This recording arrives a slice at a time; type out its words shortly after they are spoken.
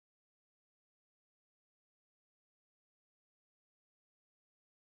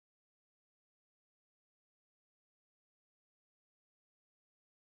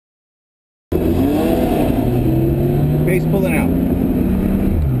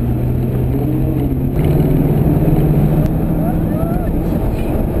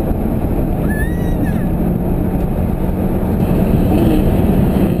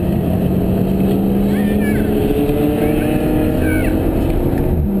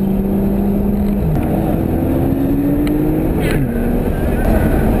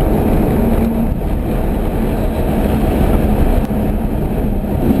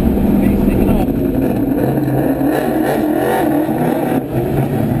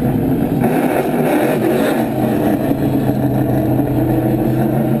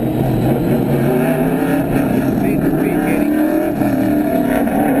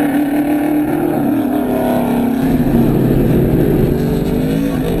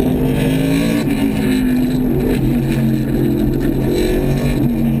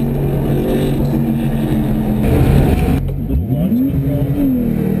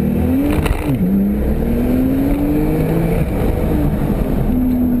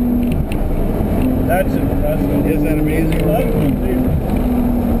That's impressive. Isn't that amazing? That's unbelievable.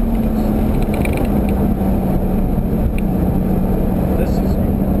 This is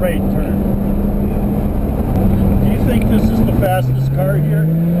a great turn. Do you think this is the fastest car here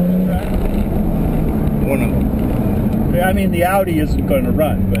on the track? One of them. I mean, the Audi isn't going to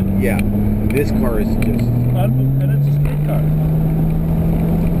run, but Yeah, this car is just... and it's a street car.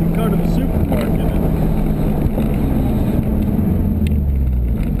 You go to the supermarket and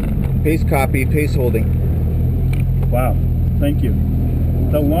Pace copy, pace holding. wow, thank you.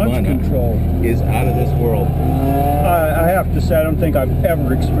 The launch Fun, huh? control Is out of this world. I have to say, I don't think I've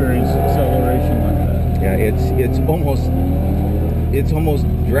ever experienced acceleration like that. Yeah, it's almost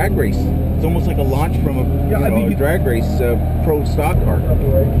drag race. It's almost like a launch from a, Yeah, I mean, a drag race pro stock car.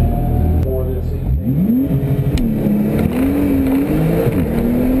 For this evening.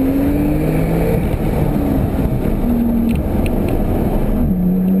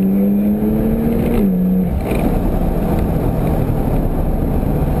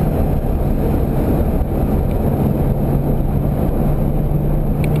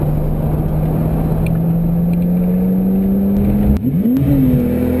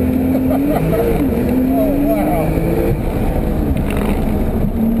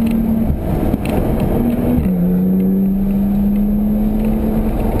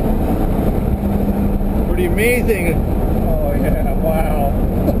 Amazing. Oh yeah, wow.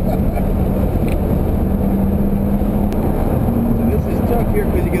 So this is tough here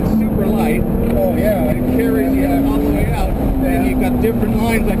because you get super light. Oh yeah. It carries you all the way out. Yeah. And you've got different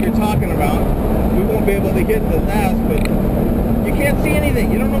lines like you're talking about. We won't be able to hit the last, but you can't see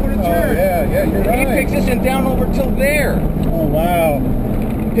anything. You don't know where to turn. Yeah, you're right. Apex isn't down over till there. Oh wow.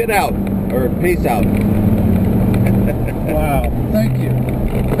 Pit out, or pace out. Wow, thank you.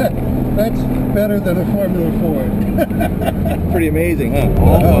 That's better than a Formula Ford. Pretty amazing, huh?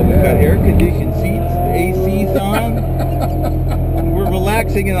 Oh, we've got air conditioned seats, the AC's on. We're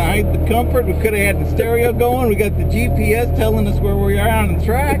relaxing in the height of comfort. We could have had the stereo going. We got the GPS telling us where we are on the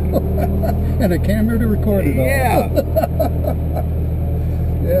track. And a camera to record it all. Yeah.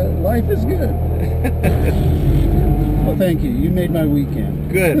 Yeah, life is good. Well, thank you. You made my weekend.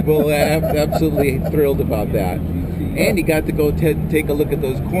 Good. Well, I'm absolutely thrilled about that. And you got to go take a look at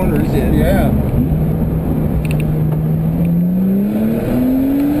those corners. And Yeah.